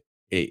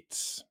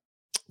 5/8,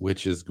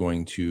 which is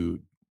going to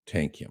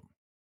tank him.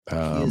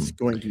 He's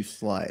going to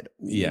slide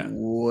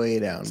way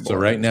down. So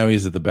right now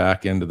he's at the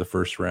back end of the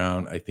first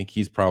round. I think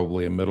he's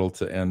probably a middle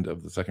to end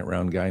of the second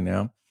round guy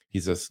now.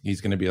 He's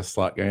going to be a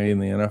slot guy in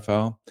the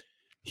NFL.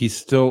 He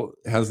still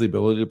has the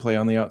ability to play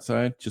on the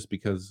outside just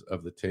because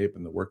of the tape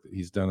and the work that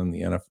he's done in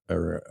the NFL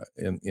or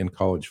in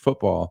college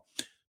football,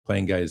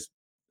 playing guys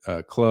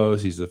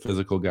close. He's a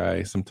physical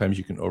guy. Sometimes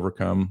you can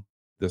overcome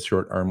the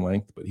short arm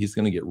length, but he's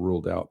going to get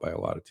ruled out by a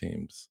lot of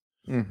teams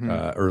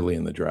early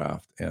in the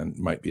draft and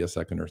might be a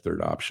second or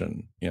third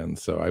option. And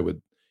so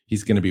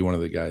he's going to be one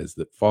of the guys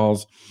that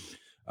falls.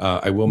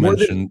 I will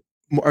mention,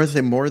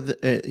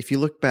 if you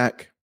look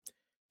back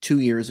 2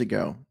 years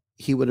ago,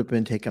 he would have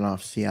been taken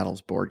off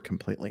Seattle's board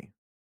completely.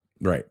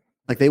 Right.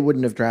 Like they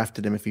wouldn't have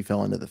drafted him if he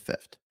fell into the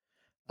 5th.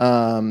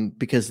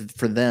 Because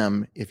for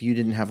them, if you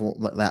didn't have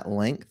that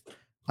length,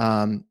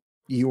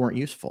 you weren't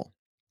useful.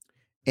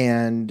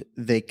 And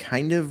they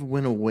kind of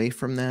went away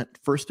from that.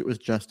 First, it was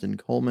Justin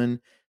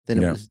Coleman.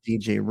 Then it was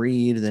DJ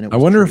Reed. Then it was I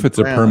wonder Trey if it's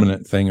Brown. A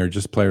permanent thing or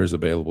just players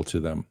available to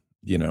them.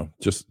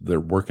 Just they're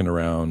working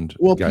around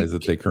guys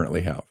that they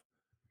currently have.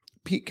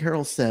 Pete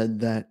Carroll said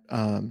that,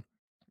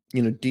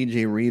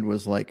 DJ Reed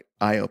was like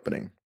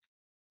eye-opening.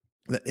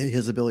 That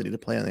his ability to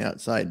play on the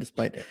outside,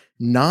 despite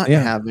not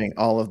having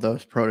all of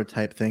those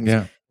prototype things.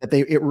 Yeah. that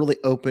it really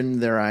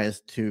opened their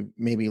eyes to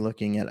maybe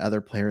looking at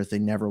other players they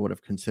never would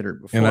have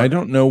considered before. And I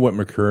don't know what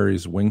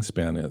McCrary's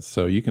wingspan is,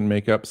 so you can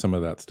make up some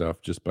of that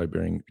stuff just by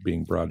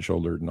being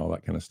broad-shouldered and all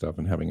that kind of stuff,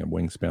 and having a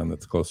wingspan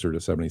that's closer to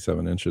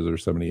 77 inches or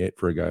 78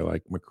 for a guy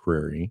like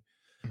McCrary.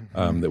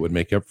 That would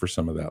make up for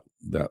some of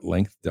that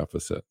length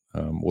deficit.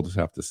 We'll just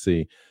have to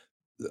see.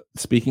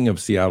 Speaking of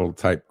Seattle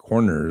type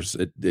corners,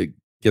 it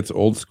gets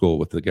old school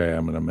with the guy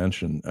I'm going to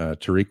mention,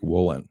 Tariq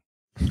Woolen,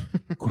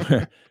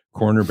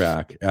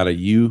 cornerback out of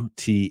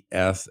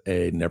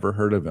UTSA. Never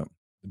heard of him,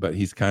 but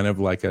he's kind of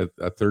like a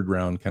third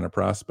round kind of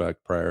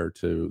prospect prior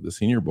to the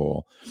Senior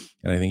Bowl,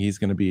 and I think he's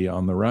going to be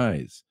on the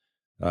rise.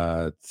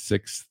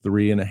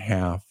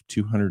 6'3.5",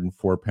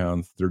 204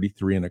 pounds,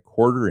 33 and a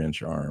quarter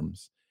inch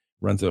arms,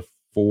 runs a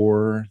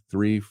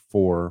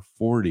 4.34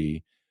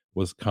 40,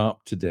 was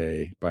comped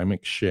today by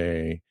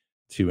McShay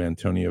to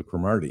Antonio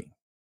Cromartie,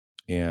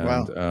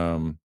 and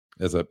Wow.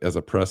 as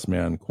a press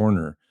man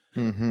corner.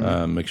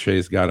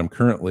 McShay's got him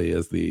currently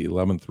as the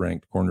 11th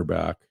ranked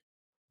cornerback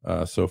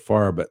so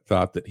far, but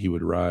thought that he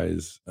would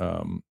rise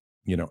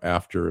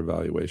after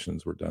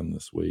evaluations were done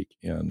this week,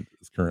 and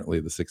is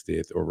currently the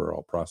 68th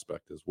overall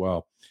prospect as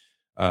well.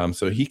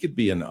 So he could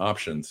be an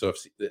option. So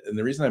and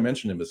the reason I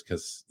mentioned him is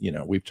because,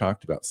 we've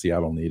talked about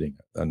Seattle needing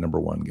a number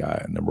one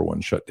guy, a number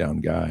one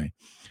shutdown guy.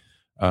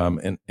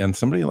 And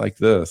somebody like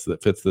this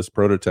that fits this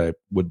prototype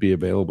would be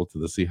available to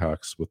the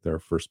Seahawks with their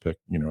first pick,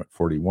 at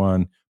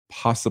 41,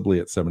 possibly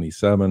at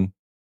 77.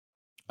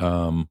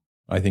 I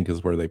think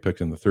is where they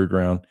picked in the third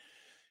round.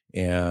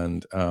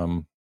 And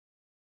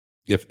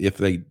if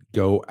they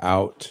go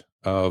out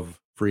of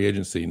free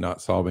agency,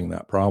 not solving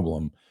that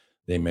problem,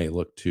 they may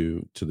look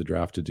to the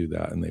draft to do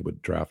that, and they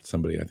would draft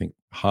somebody, I think,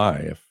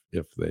 high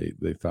if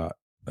they thought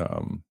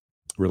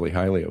really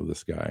highly of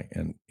this guy,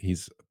 and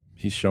he's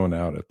showing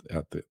out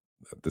at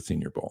the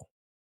Senior Bowl.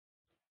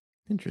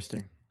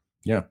 Interesting.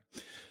 Yeah.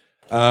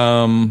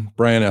 Brian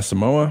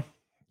Asamoah,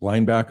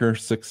 linebacker,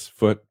 6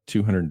 foot,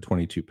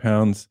 222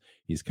 pounds.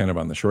 He's kind of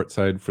on the short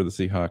side for the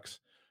Seahawks.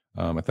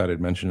 I thought I'd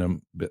mention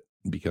him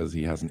because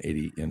he has an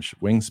 80-inch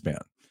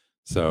wingspan.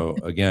 So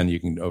again, you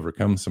can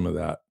overcome some of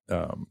that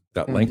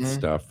length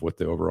stuff with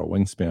the overall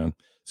wingspan.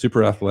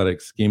 Super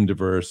athletic, scheme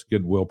diverse,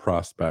 goodwill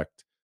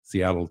prospect,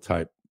 Seattle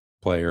type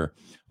player.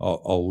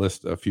 I'll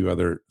list a few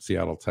other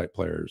Seattle type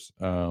players.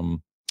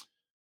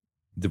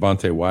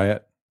 Devontae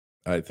Wyatt,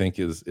 I think,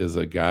 is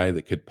a guy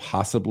that could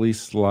possibly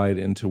slide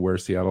into where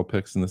Seattle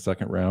picks in the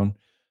second round.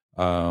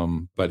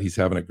 But he's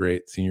having a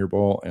great Senior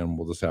Bowl, and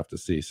we'll just have to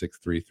see.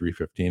 6'3",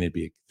 315. He'd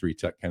be a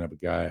 3-tech kind of a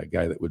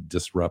guy that would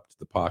disrupt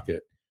the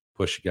pocket,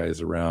 push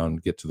guys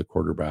around, get to the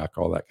quarterback,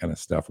 all that kind of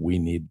stuff. We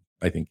need,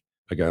 I think,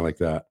 a guy like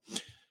that.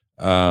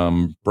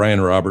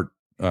 Brian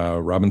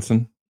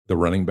Robinson, the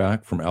running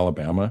back from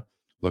Alabama,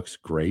 looks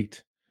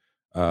great.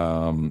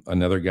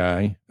 Another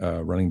guy,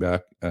 running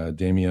back,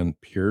 Damian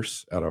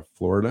Pierce out of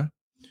Florida,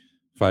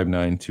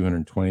 5'9",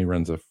 220,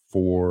 runs a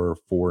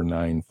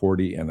 4.49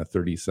 40 and a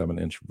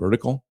 37-inch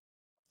vertical.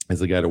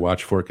 Is a guy to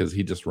watch for because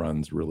he just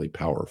runs really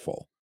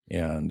powerful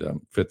and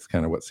fits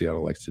kind of what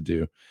Seattle likes to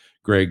do.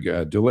 Greg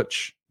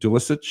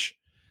Dulcich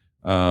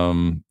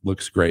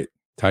looks great,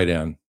 tight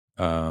end.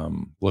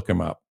 Look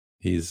him up.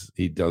 He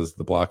does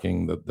the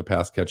blocking, the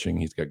pass catching.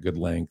 He's got good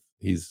length.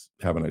 He's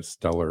having a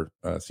stellar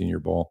Senior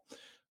Bowl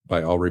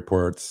by all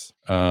reports.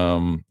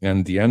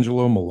 And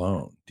D'Angelo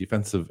Malone,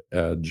 defensive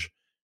edge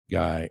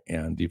guy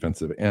and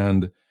defensive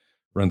end,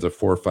 runs a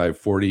 4.5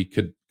 40,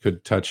 could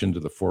touch into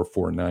the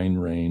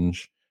 4.49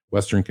 range.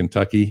 Western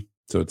Kentucky.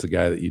 So it's a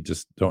guy that you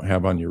just don't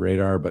have on your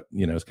radar, but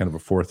it's kind of a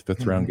fourth,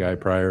 fifth round guy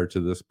prior to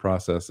this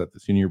process at the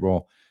Senior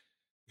Bowl.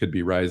 Could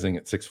be rising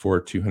at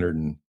 6'4",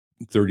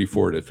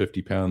 234 to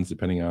 50 pounds,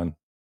 depending on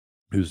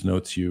whose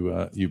notes you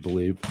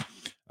believe.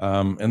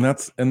 And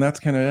that's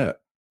kind of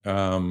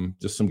it.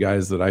 Just some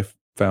guys that I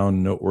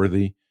found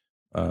noteworthy,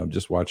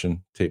 just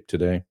watching tape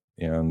today,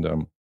 and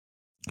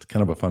it's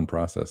kind of a fun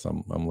process.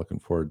 I'm looking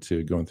forward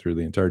to going through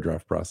the entire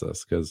draft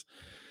process because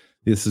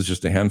this is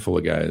just a handful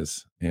of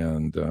guys,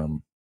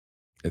 and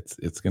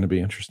it's going to be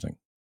interesting.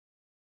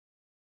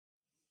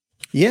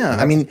 Yeah,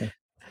 I mean,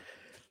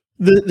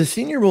 the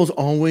Senior Bowl is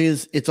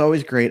always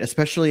great,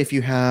 especially if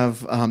you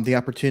have the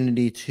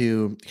opportunity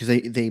to, because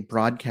they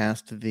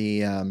broadcast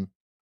the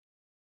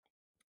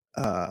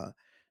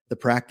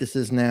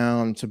practices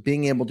now, and so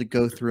being able to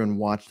go through and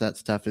watch that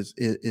stuff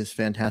is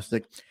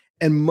fantastic.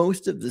 And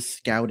most of the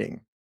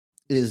scouting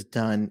is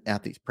done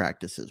at these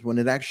practices. When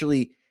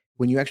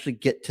you actually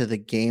get to the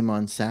game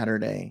on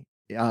Saturday,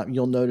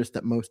 you'll notice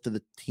that most of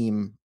the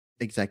team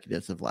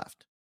executives have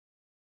left.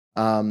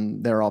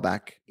 They're all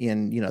back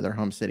in their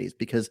home cities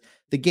because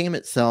the game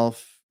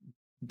itself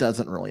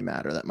doesn't really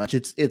matter that much.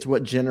 It's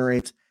what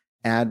generates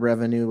ad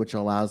revenue, which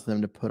allows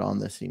them to put on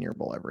the Senior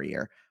Bowl every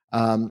year.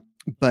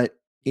 But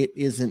it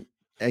isn't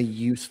a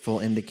useful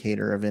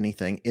indicator of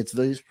anything. It's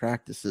those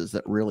practices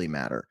that really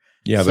matter.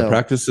 Yeah, the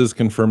practices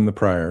confirm the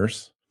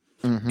priors.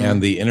 Mm-hmm.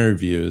 And the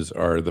interviews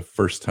are the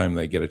first time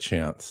they get a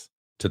chance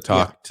to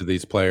talk to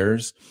these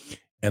players,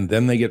 and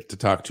then they get to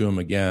talk to them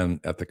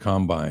again at the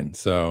combine.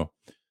 So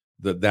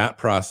that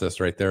process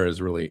right there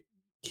is really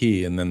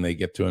key. And then they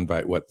get to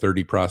invite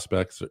 30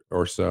 prospects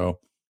or so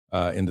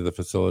into the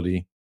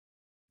facility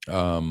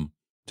to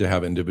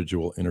have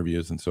individual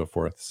interviews and so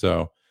forth.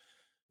 So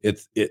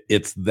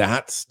it's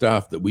that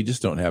stuff that we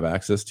just don't have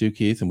access to,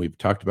 Keith. And we've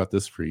talked about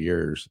this for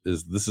years.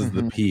 This is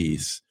the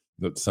piece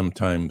that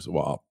sometimes,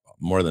 well,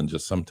 more than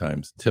just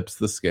sometimes, tips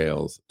the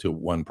scales to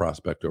one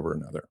prospect over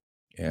another.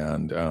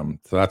 And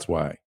so that's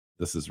why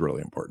this is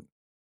really important.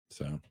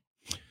 So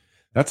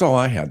that's all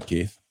I had,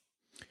 Keith.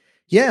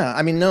 Yeah,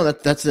 I mean, no,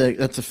 that's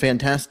a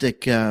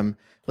fantastic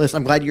list.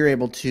 I'm glad you're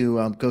able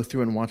to go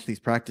through and watch these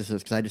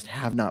practices, because I just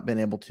have not been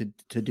able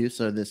to do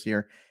so this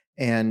year.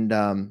 And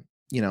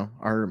you know,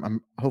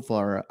 I'm hopeful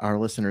our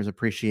listeners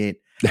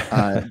appreciate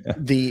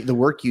the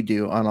work you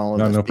do on all of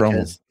this, no because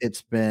problem.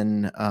 it's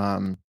been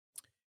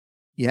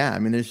yeah, I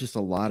mean, there's just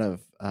a lot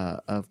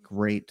of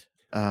great.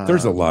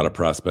 There's a lot of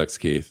prospects,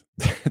 Keith.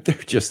 There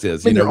just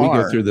is. I mean, You know, we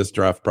there go through this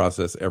draft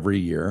process every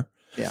year.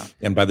 Yeah.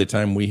 And by the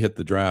time we hit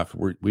the draft,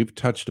 we've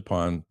touched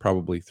upon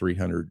probably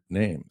 300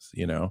 names,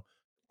 you know,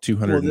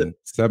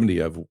 270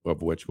 of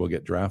which will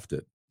get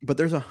drafted. But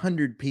there's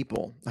 100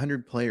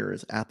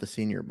 players at the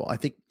Senior Bowl. I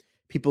think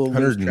people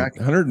lose track.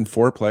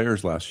 104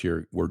 players last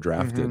year were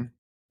drafted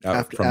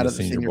out of the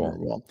Senior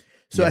Bowl.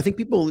 So I think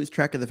people lose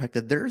track of the fact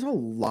that there's a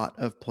lot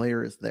of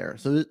players there.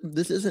 So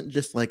this isn't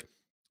just like,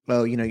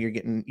 oh, you know, you're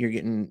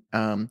getting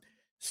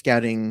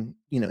scouting,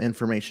 you know,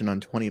 information on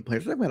 20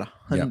 players. We're talking about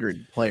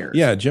 100 players.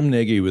 Yeah, Jim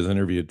Nagy was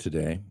interviewed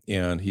today,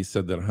 and he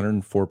said that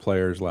 104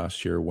 players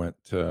last year went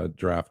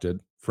drafted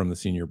from the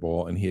Senior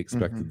Bowl, and he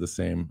expected the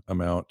same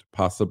amount,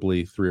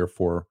 possibly 3 or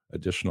 4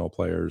 additional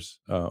players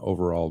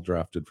overall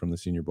drafted from the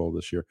Senior Bowl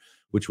this year,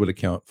 which would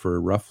account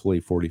for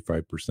roughly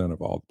 45%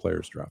 of all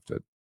players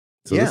drafted.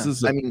 So this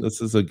is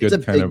a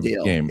good kind of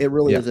game. It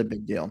really is a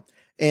big deal.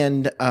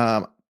 And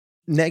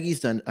Nagy's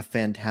done a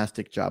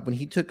fantastic job. When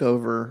he took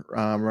over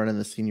running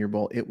the Senior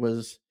Bowl, it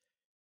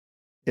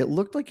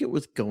looked like it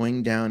was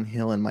going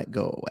downhill and might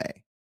go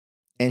away.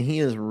 And he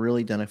has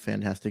really done a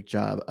fantastic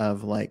job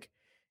of like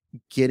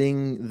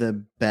getting the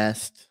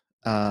best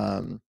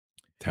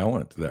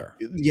talent there.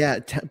 Yeah,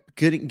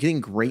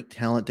 getting great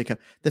talent to come.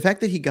 The fact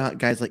that he got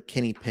guys like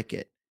Kenny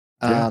Pickett,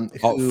 5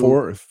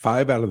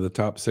 out of the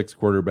top 6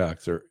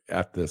 quarterbacks are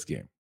at this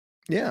game.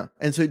 Yeah,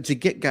 and so to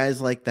get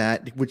guys like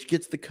that, which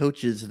gets the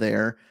coaches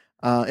there,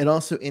 it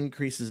also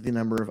increases the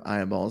number of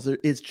eyeballs.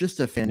 It's just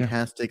a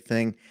fantastic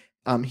thing.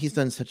 He's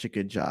done such a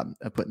good job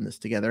of putting this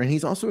together, and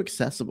he's also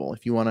accessible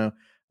if you want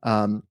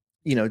to,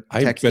 you know,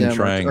 text him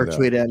or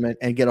tweet him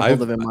and get a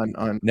hold of him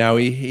on. Now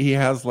he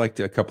has liked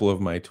a couple of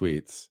my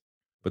tweets,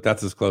 but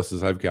that's as close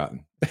as I've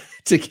gotten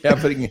to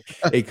having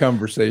a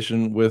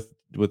conversation with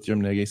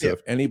Jim Nagy. So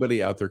if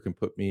anybody out there can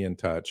put me in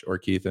touch or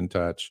Keith in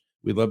touch,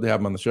 we'd love to have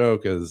him on the show,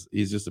 because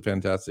he's just a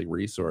fantastic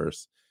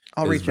resource.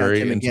 I'll reach out to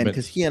him again,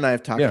 because he and I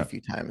have talked a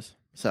few times.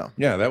 So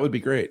yeah, that would be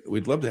great.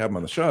 We'd love to have him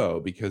on the show,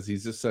 because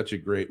he's just such a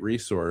great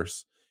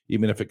resource,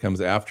 even if it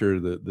comes after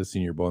the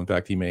Senior Bowl. In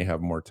fact, he may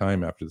have more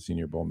time after the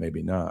Senior Bowl,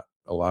 maybe not.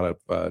 A lot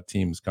of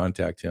teams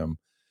contact him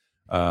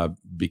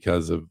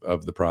because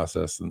of the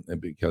process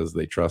and because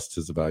they trust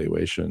his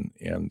evaluation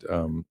and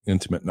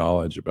intimate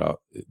knowledge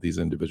about these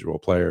individual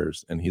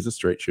players. And he's a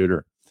straight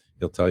shooter.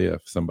 He'll tell you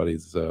if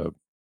somebody's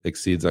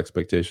exceeds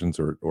expectations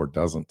or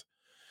doesn't.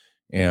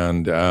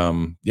 And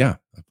a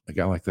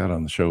guy like that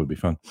on the show would be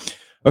fun.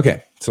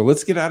 Okay, so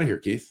let's get out of here,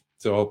 Keith.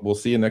 So we'll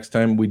see you next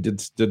time. We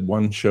did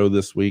one show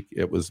this week.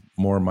 It was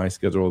more my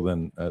schedule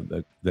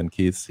than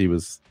Keith's.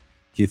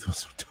 Keith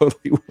was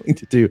totally willing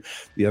to do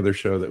the other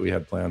show that we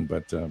had planned,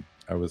 but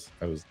I was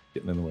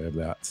getting in the way of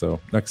that.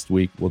 So next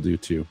week we'll do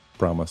 2,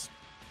 promise.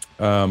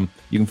 You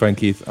can find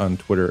Keith on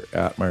Twitter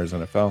at Myers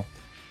NFL.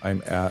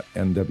 I'm at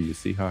NW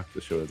Seahawk.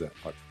 The show is at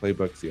Hawks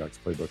Playbook,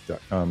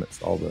 SeahawksPlaybook.com.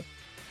 It's all the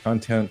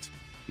content.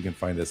 You can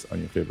find us on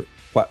your favorite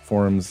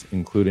platforms,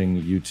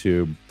 including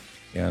YouTube.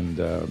 And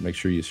make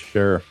sure you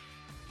share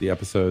the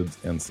episodes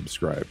and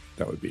subscribe.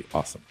 That would be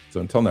awesome. So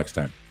until next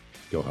time,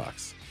 go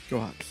Hawks. Go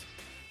Hawks.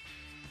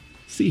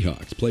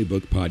 Seahawks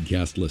Playbook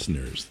podcast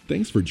listeners,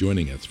 thanks for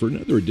joining us for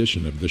another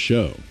edition of the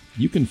show.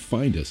 You can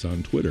find us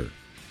on Twitter.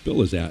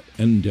 Bill is at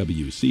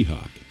NW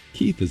Seahawk.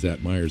 Keith is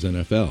at Myers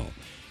NFL.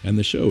 And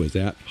the show is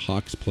at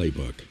Hawks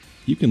Playbook.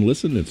 You can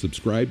listen and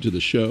subscribe to the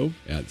show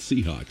at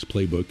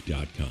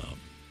SeahawksPlaybook.com.